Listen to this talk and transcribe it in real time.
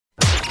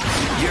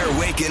You're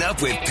waking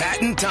up with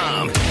Pat and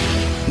Tom.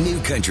 New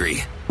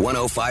Country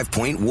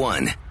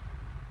 105.1.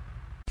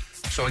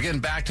 So again,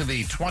 back to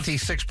the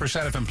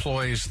 26% of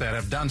employees that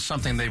have done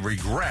something they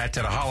regret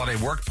at a holiday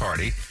work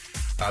party.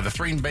 The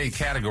three main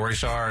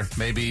categories are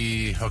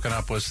maybe hooking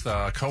up with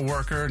a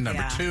coworker.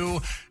 Number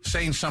two,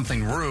 saying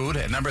something rude.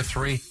 And number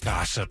three,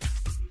 gossip.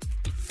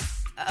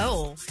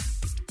 Oh,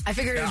 I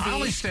figured it would be. I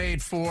only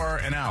stayed for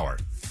an hour.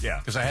 Yeah.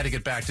 Because I had to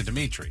get back to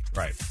Dimitri.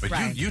 Right.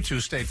 But you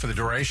two stayed for the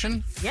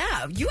duration?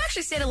 Yeah. You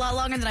actually stayed a lot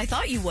longer than I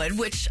thought you would,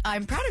 which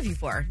I'm proud of you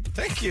for.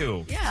 Thank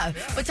you. Yeah.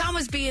 But Tom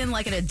was being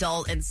like an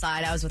adult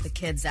inside. I was with the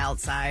kids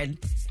outside.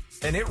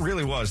 And it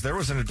really was. There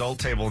was an adult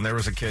table and there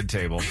was a kid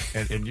table.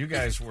 And you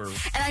guys were...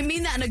 And I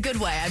mean that in a good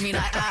way. I mean,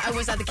 I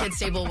was at the kids'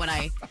 table when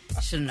I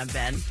shouldn't have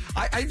been.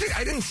 I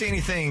didn't see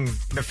anything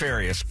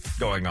nefarious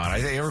going on. I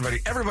think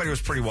everybody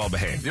was pretty well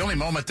behaved. The only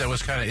moment that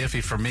was kind of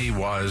iffy for me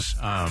was...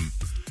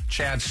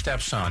 Chad's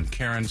stepson,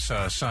 Karen's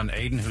son,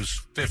 Aiden,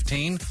 who's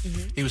 15.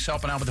 Mm-hmm. He was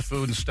helping out with the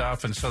food and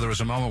stuff, and so there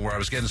was a moment where I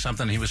was getting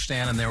something, and he was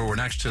standing there. We're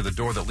next to the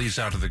door that leads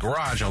out to the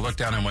garage, and I looked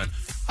down and went,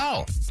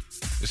 oh,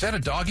 is that a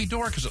doggy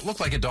door? Because it looked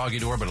like a doggy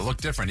door, but it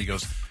looked different. He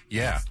goes,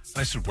 yeah.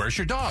 And I said, where's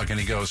your dog? And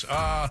he goes,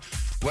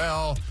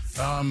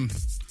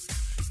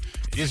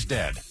 is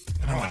dead.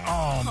 And I went,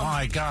 oh,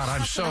 my God,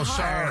 I'm so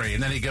sorry.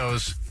 And then he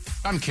goes...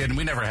 I'm kidding.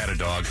 We never had a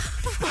dog.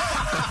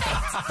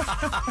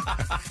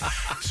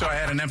 So I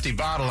had an empty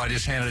bottle. I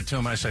just handed it to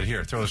him. I said,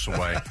 here, throw this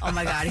away. Oh,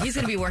 my God. He's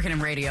going to be working in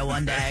radio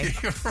one day.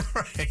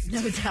 Right.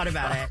 No doubt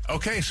about it.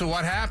 Okay, so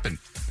what happened?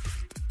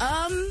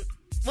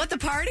 What, the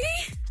party?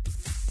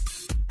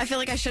 I feel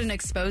like I shouldn't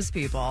expose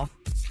people.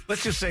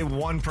 Let's just say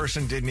one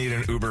person did need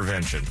an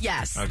Ubervention.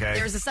 Yes. Okay.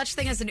 There's a such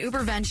thing as an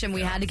Ubervention.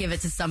 We had to give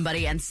it to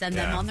somebody and send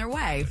them on their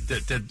way.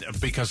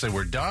 Because they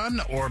were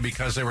done or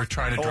because they were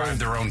trying to drive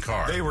their own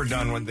car? They were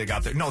done when they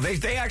got there. No, they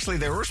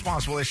were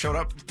responsible. They showed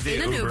up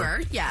in an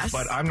Uber, yes.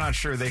 But I'm not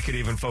sure they could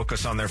even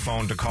focus on their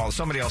phone to call.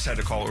 Somebody else had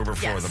to call Uber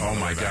for them. Oh,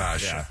 my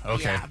gosh. Yeah.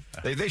 Okay.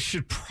 Yeah. They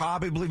should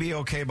probably be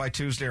okay by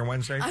Tuesday or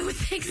Wednesday. I would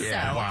think so.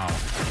 Wow.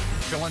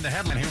 Fill in the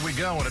headline. Here we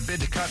go. In a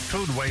bid to cut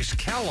food waste,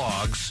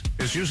 Kellogg's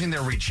is using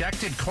their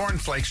rejected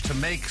cornflakes to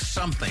make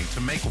something.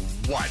 To make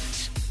what?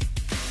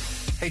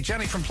 Hey,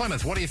 Jenny from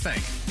Plymouth, what do you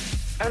think?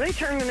 Are they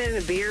turning it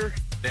into beer?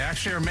 They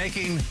actually are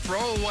making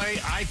throwaway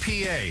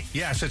IPA.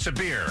 Yes, it's a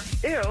beer.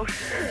 Ew.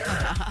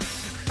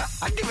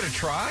 I'd give it a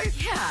try.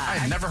 Yeah.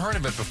 I've never heard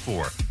of it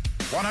before.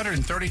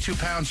 132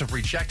 pounds of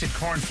rejected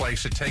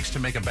cornflakes it takes to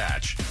make a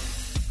batch.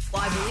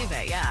 Well, I believe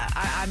it, yeah.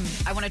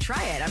 I want to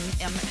try it. I'm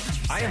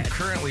interested. I am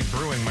currently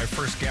brewing my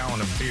first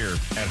gallon of beer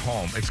at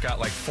home. It's got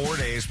like 4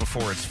 days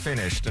before it's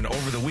finished, and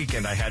over the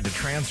weekend I had to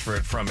transfer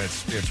it from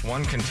its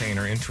one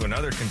container into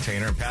another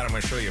container. And Pat, I'm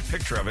going to show you a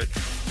picture of it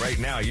right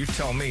now. You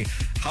tell me,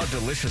 how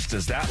delicious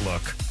does that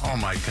look? Oh,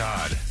 my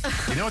God.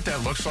 You know what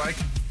that looks like?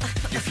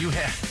 If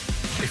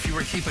you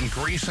were keeping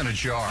grease in a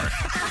jar.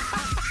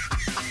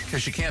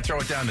 Because you can't throw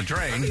it down the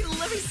drain.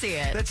 Let me see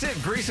it. That's it.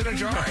 Grease in a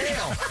jar.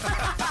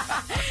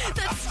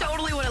 That's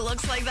totally what it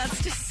looks like. That's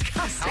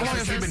disgusting. How long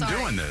have you been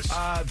doing this?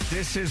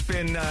 This has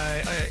been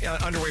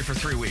underway for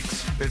 3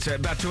 weeks. It's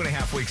about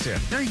 2.5 weeks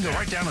in. There you can go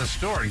right down to the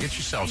store and get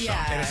yourself some.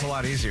 And it's a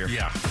lot easier.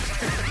 Yeah.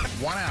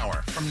 1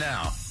 hour from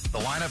now, the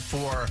lineup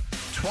for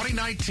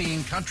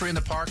 2019 Country in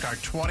the Park, our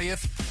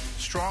 20th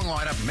strong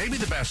lineup, maybe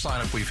the best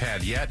lineup we've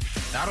had yet.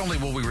 Not only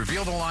will we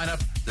reveal the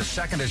lineup, the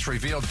second it's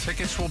revealed,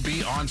 tickets will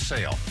be on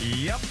sale.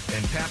 Yep.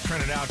 And Pat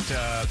printed out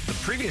the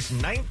previous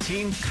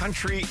 19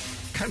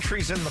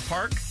 countries in the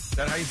park. Is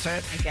that how you say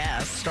it? I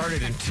guess.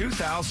 Started in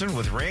 2000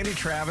 with Randy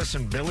Travis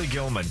and Billy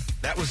Gilman.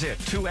 That was it.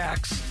 2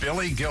 acts.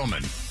 Billy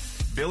Gilman.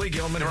 There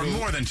were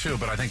more than 2,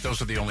 but I think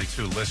those are the only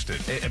 2 listed.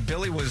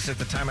 Billy was at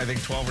the time, I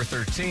think, 12 or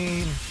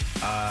 13.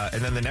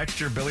 And then the next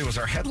year, Billy was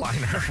our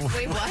headliner.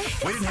 Wait,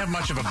 what? We didn't have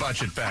much of a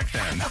budget back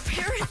then.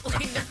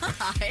 Apparently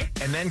not.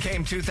 And then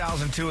came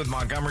 2002 with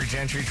Montgomery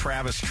Gentry,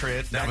 Travis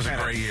Tritt. That was a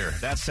great year.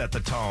 That set the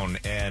tone.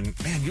 And,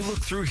 man, you look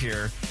through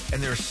here, and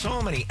there's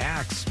so many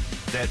acts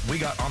that we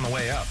got on the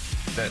way up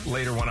that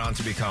later went on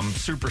to become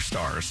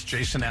superstars.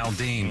 Jason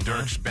Aldean,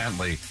 Dierks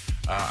Bentley.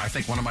 I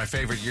think one of my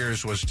favorite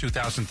years was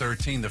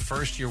 2013, the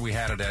first year we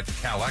had it at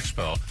Cal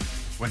Expo,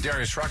 when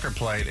Darius Rucker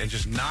played and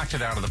just knocked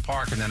it out of the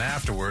park. And then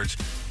afterwards,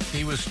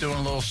 he was doing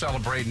a little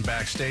celebrating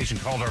backstage and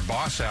called our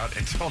boss out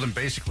and told him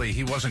basically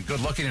he wasn't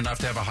good looking enough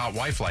to have a hot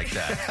wife like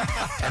that.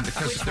 And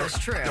because Which was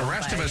true, the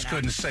rest of us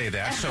couldn't say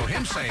that, so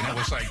him saying it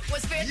was like,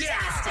 was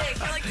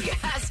fantastic. We're like,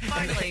 yes,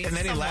 finally. And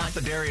then he laughed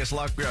the Darius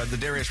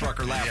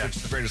Rucker laugh, which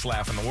is the greatest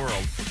laugh in the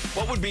world.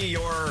 What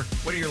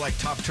are your like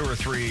top 2 or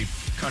 3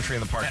 Country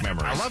in the Park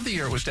memories? I love the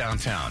year it was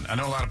downtown. I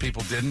know a lot of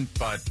people didn't,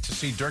 but to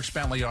see Dierks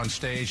Bentley on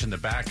stage and the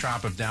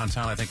backdrop of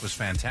downtown, I think was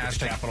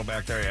fantastic. The Capitol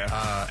back there,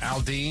 yeah.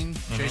 Aldean,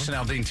 Jason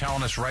Aldean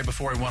telling us right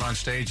before he went on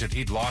stage that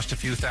he'd lost a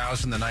few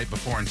thousand the night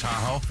before in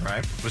Tahoe.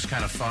 Right. It was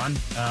kind of fun.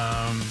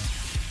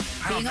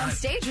 being on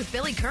stage with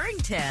Billy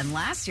Currington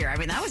last year. I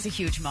mean, that was a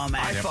huge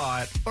moment. I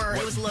thought...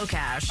 It was low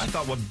cash. I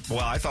thought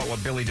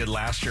what Billy did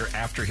last year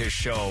after his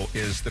show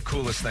is the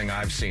coolest thing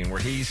I've seen, where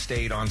he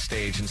stayed on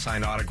stage and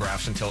signed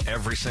autographs until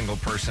every single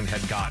person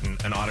had gotten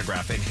an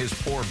autograph. And his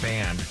poor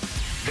band,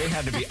 they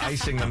had to be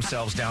icing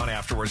themselves down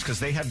afterwards because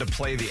they had to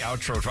play the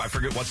outro. I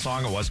forget what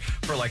song it was,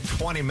 for like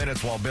 20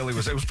 minutes while Billy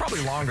was... It was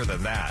probably longer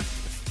than that.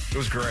 It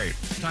was great.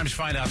 Sometimes you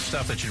find out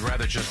stuff that you'd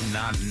rather just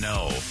not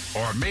know.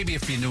 Or maybe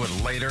if you knew it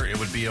later, it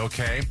would be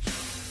okay.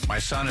 My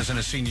son is in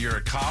his senior year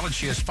at college.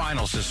 He has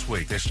finals this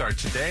week. They start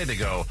today. They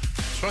go,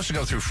 supposed to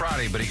go through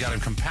Friday, but he got them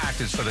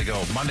compacted, so they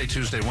go Monday,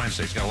 Tuesday,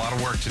 Wednesday. He's got a lot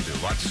of work to do,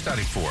 a lot to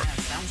study for. Yeah,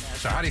 sounds like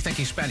So how do you think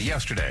he spent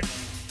yesterday?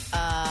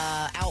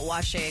 out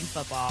watching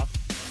football.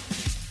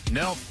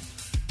 Nope.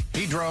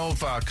 He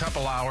drove a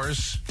couple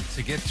hours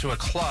to get to a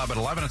club at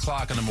 11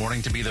 o'clock in the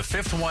morning to be the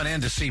fifth one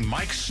in to see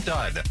Mike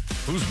Stud.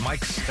 Who's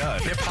Mike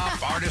Stud?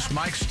 Hip-hop artist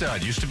Mike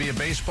Stud. Used to be a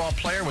baseball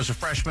player, was a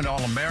freshman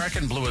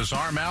All-American, blew his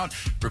arm out,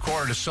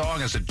 recorded a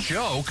song as a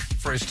joke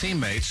for his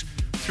teammates,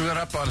 threw it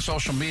up on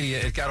social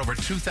media. It got over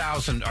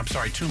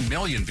 2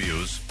 million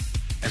views.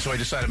 And so he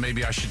decided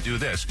maybe I should do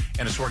this.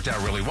 And it's worked out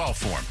really well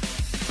for him.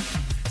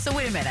 So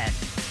wait a minute.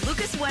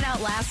 Lucas went out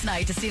last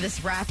night to see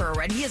this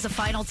rapper, and he has a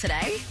final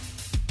today?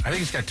 I think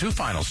he's got 2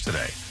 finals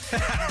today.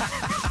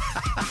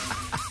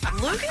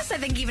 Lucas, I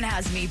think, even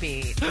has me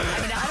beat.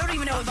 I mean, I don't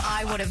even know if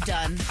I would have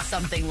done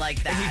something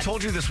like that. And he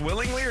told you this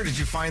willingly, or did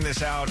you find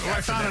this out? Well,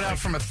 I found it out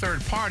from a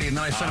third party, and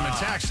then I sent him a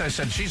text. I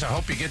said, geez, I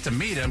hope you get to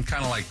meet him,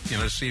 kind of like,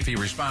 to see if he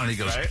responded. He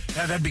goes,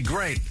 yeah, that'd be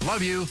great.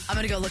 Love you. I'm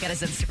going to go look at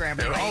his Instagram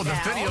right now.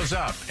 The video's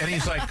up. And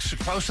he's like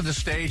close to the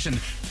stage, and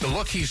the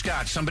look he's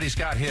got, somebody's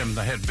got him,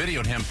 that had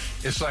videoed him.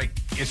 It's like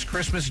it's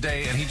Christmas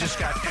Day, and he just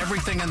got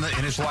everything in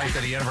his life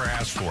that he ever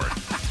asked for.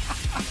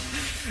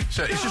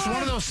 So it's just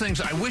one of those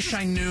things I wish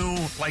I knew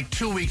like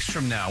 2 weeks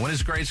from now. When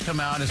his grades come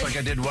out, it's like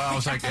I did well.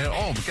 It's like,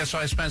 oh, guess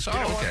what I spent? You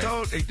know what,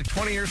 though?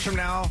 20 years from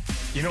now,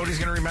 you know what he's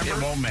going to remember?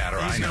 It won't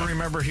matter. He's going to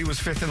remember he was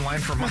fifth in line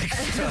for Mike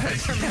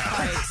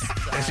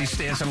as he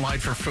stands in line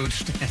for food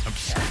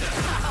stamps.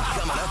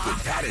 Coming up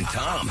with Pat and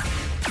Tom.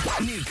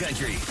 New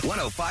Country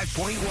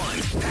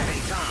 105.1. Pat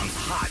and Tom's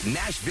Hot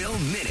Nashville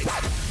Minute.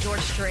 George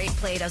Strait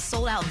played a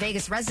sold-out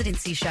Vegas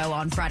residency show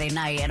on Friday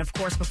night and, of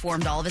course,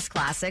 performed all of his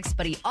classics.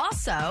 But he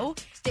also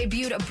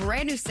debuted a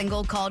brand new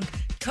single called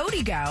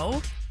Cody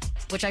Go,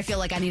 which I feel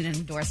like I need an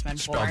endorsement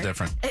for. Spelled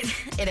different.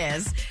 It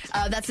is.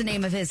 That's the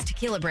name of his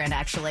tequila brand,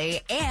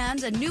 actually.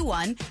 And a new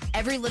one,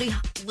 Every Little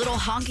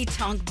Honky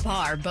Tonk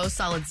Bar, both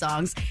solid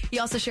songs. He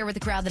also shared with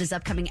the crowd that his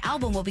upcoming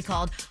album will be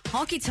called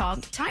Honky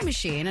Tonk Time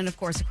Machine. And, of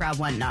course, the crowd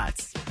went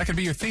nuts. That could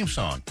be your theme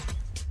song.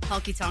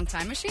 Honky Tonk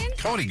Time Machine?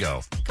 Cody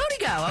Go. Cody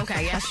Go.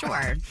 Okay, yeah,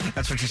 sure.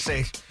 That's what you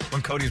say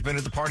when Cody's been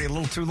at the party a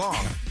little too long.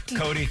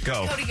 Cody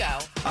Go. Cody Go.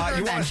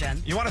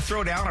 You want to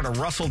throw down at a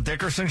Russell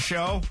Dickerson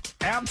show?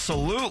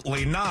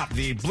 Absolutely not.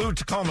 The Blue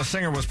Tacoma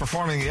singer was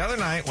performing the other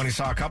night when he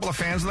saw a couple of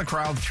fans in the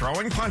crowd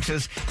throwing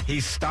punches.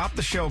 He stopped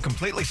the show,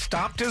 completely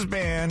stopped his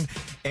band,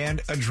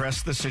 and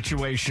addressed the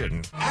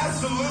situation.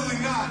 Absolutely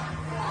not.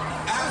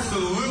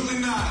 Absolutely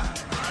not.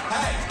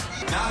 Hey,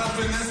 not up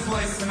in this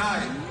place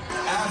tonight.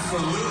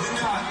 Absolutely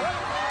not.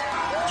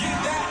 Get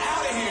that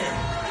out of here.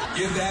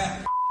 Get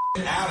that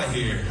out of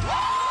here.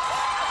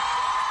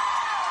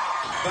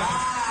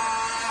 Bye.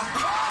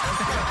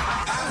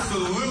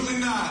 Absolutely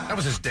not. That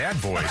was his dad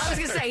voice. I was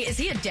going to say, is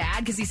he a dad?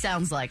 Because he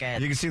sounds like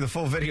it. You can see the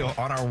full video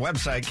on our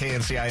website,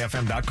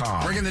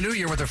 kncifm.com. Bringing the new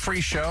year with a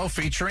free show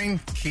featuring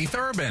Keith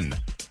Urban.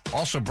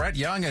 Also Brett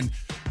Young and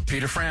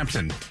Peter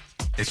Frampton.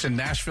 It's in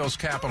Nashville's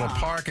Capitol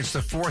Park. It's the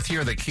 4th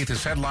year that Keith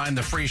has headlined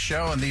the free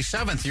show and the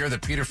 7th year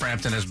that Peter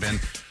Frampton has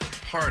been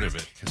part of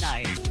it.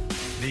 Nice.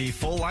 The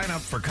full lineup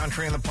for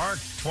Country in the Park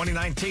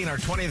 2019, our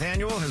 20th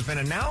annual, has been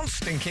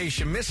announced. In case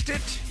you missed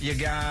it, you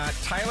got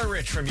Tyler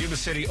Rich from Yuba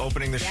City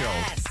opening the show.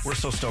 We're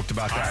so stoked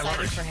about that.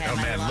 Excited for him. Oh,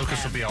 man, I love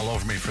Lucas him. will be all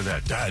over me for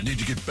that. Dad, I need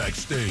to get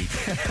backstage.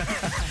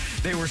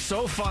 They were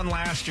so fun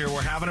last year.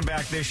 We're having them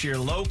back this year.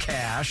 Low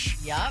Cash.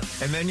 Yep.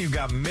 And then you've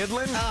got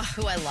Midland.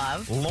 Who I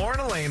love. Lauren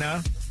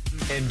Elena.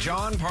 And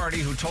John Party,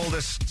 who told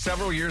us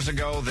several years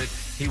ago that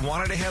he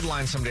wanted to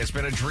headline someday. It's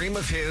been a dream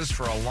of his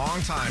for a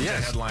long time to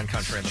headline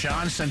Country in the Park.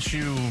 John, since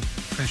you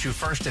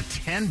first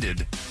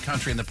attended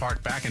Country in the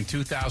Park back in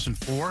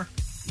 2004?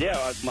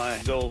 Yeah, my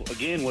goal,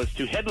 again, was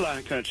to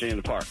headline Country in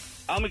the Park.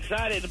 I'm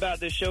excited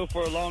about this show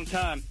for a long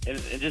time, and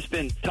just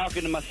been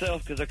talking to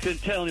myself because I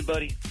couldn't tell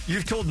anybody.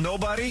 You've told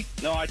nobody?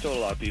 No, I told a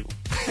lot of people.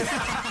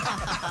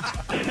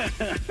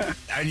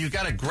 And you've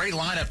got a great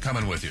lineup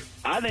coming with you.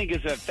 I think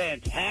it's a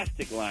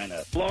fantastic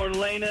lineup. Lauren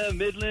Lena,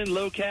 Midland,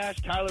 Low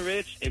Cash, Tyler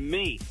Rich, and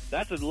me.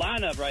 That's a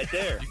lineup right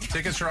there.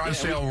 Tickets are on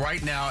sale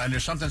right now, and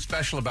there's something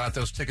special about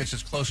those tickets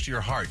that's close to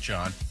your heart,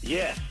 John.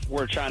 Yes,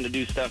 we're trying to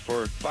do stuff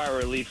for fire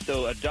relief,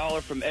 so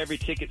 $1 from every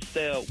ticket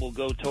sale will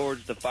go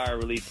towards the fire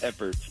relief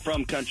efforts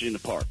from Country in the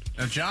Park.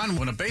 Now, John,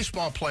 when a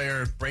baseball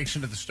player breaks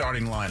into the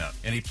starting lineup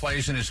and he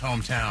plays in his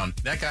hometown,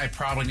 that guy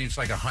probably needs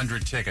like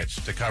 100 tickets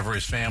to cover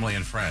his family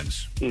and friends.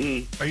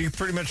 tickets. Are you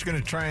pretty much going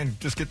to try and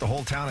just get the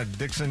whole town of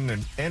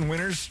Dixon and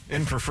Winners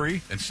in for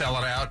free? And sell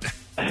it out?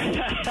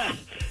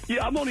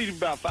 Yeah, I'm going to need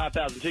about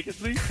 5,000 tickets,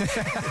 please.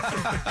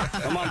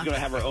 My mom's going to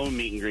have her own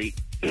meet and greet.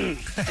 And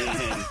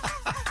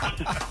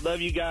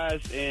love you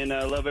guys and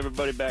love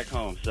everybody back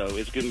home. So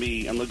it's going to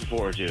be, I'm looking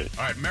forward to it.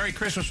 All right, Merry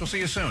Christmas. We'll see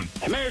you soon.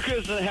 And Merry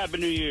Christmas and Happy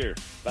New Year.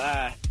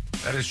 Bye.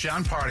 That is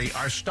John Party,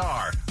 our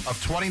star of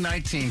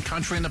 2019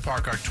 Country in the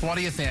Park, our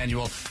 20th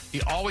annual. He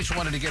always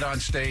wanted to get on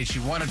stage. He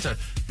wanted to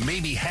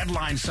maybe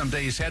headline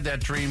someday. He's had that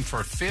dream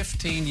for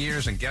 15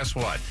 years, and guess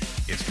what?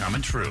 It's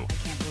coming true.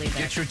 Can't believe it.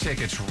 Get your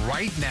tickets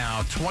right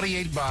now,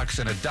 $28,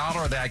 and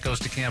 $1 of that goes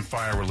to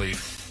Campfire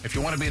Relief. If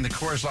you want to be in the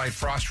Coors Light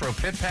Frost Row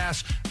Pit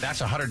Pass,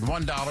 that's $101.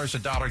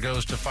 $1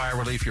 goes to Fire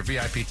Relief. Your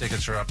VIP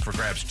tickets are up for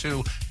grabs,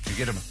 too. You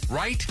get them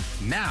right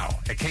now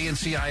at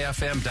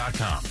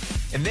KNCIFM.com.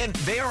 And then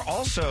they are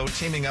also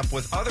teaming up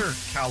with other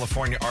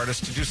California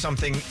artists to do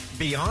something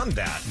beyond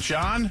that.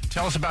 John,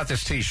 tell us about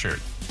this T-shirt.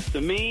 So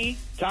me,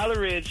 Tyler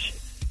Rich,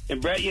 and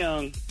Brett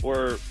Young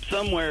were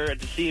somewhere at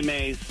the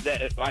CMAs.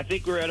 That I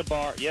think we were at a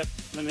bar. Yep.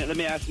 Let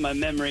me ask my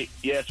memory.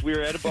 Yes, we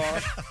were at a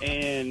bar,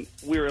 and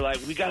we were like,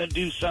 we got to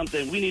do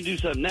something. We need to do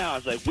something now. I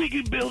was like, we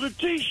can build a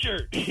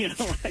T-shirt. You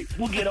know, like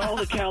we'll get all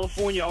the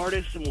California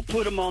artists, and we'll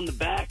put them on the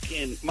back.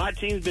 And my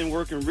team's been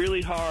working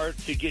really hard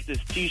to get this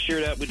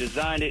T-shirt up. We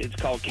designed it. It's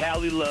called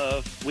Cali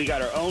Love. We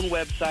got our own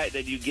website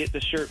that you get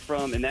the shirt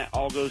from, and that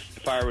all goes to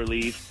Fire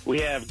Relief. We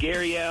have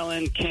Gary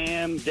Allen,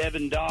 Cam,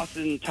 Devin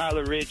Dawson,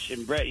 Tyler Rich,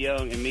 and Brett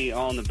Young, and me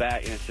all on the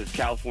back, and it says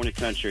California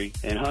Country.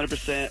 And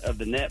 100% of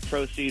the net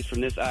proceeds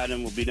from this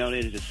item will be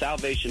donated to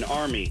Salvation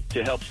Army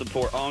to help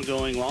support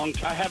ongoing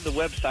I have the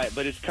website,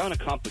 but it's kind of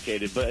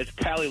complicated, but it's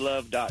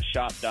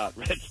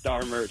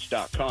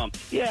calilove.shop.redstarmerch.com.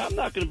 Yeah, I'm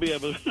not going to be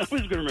able to,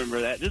 nobody's going to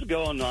remember that. Just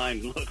go online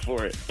and look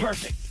for it.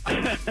 Perfect.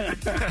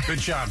 Good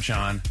job,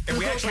 John. And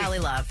Google Cali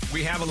Love.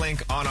 We have a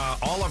link on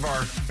all of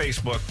our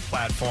Facebook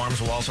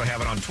platforms. We'll also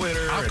have it on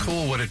Twitter. How and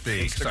cool would it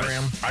be?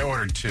 Instagram. I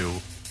ordered 2.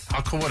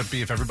 How cool would it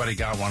be if everybody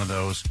got one of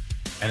those,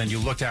 and then you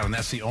looked out and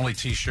that's the only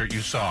T-shirt you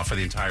saw for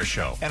the entire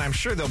show? And I'm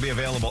sure they'll be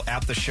available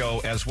at the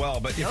show as well.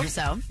 But Hope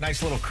so.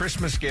 Nice little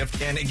Christmas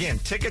gift. And again,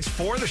 tickets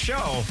for the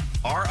show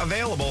are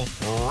available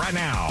right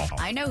now.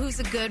 I know who's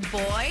a good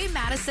boy.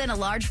 Madison, a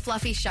large,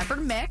 fluffy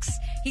shepherd mix.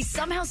 He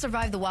somehow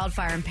survived the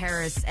wildfire in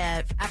Paris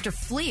after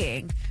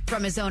fleeing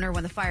from his owner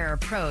when the fire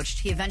approached.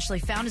 He eventually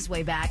found his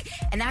way back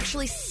and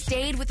actually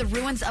stayed with the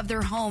ruins of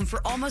their home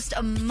for almost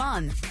a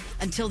month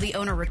until the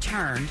owner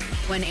returned.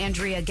 When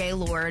Andrea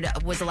Gaylord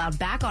was allowed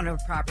back on her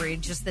property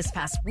just this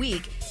past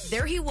week,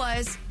 there he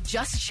was,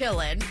 just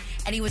chilling.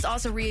 And he was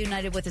also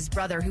reunited with his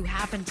brother, who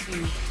happened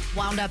to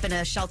wound up in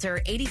a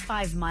shelter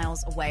 85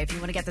 miles away. If you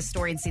want to get the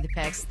story and see the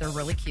pics, they're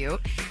really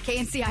cute.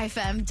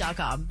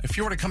 KNCIFM.com. If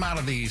you were to come out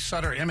of the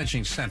Sutter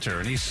Imaging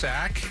Center in East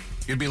Sac,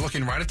 you'd be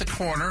looking right at the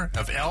corner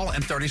of L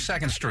and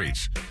 32nd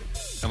Streets.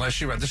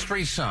 Unless you read the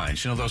street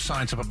signs. You know those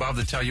signs up above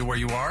that tell you where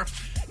you are?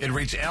 It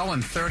reads L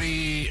and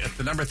 30,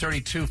 the number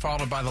 32,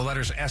 followed by the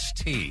letters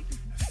ST.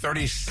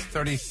 30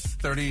 seconds.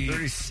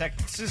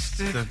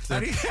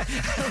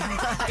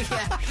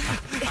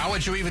 How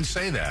would you even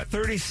say that?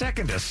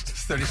 30-secondist.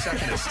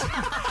 30-secondist.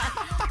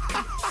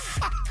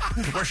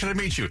 Where should I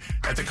meet you?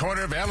 At the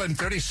corner of L and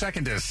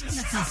 32ndist.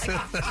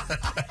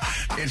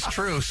 It's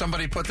true.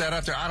 Somebody put that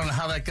up there. I don't know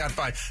how that got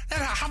by.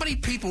 How many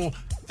people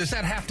does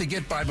that have to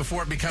get by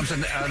before it becomes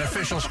an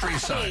official street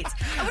sign? Wait,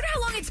 I wonder how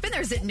long it's been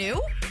there. Is it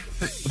new?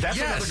 That's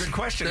another good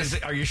question.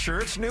 Are you sure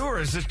it's new, or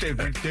is it, did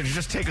it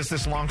just take us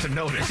this long to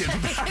notice?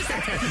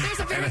 There's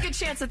a very good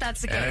chance that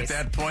that's the case. And at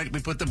that point, we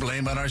put the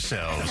blame on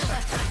ourselves.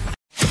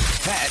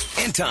 Pat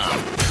and Tom.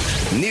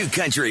 New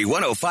Country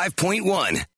 105.1.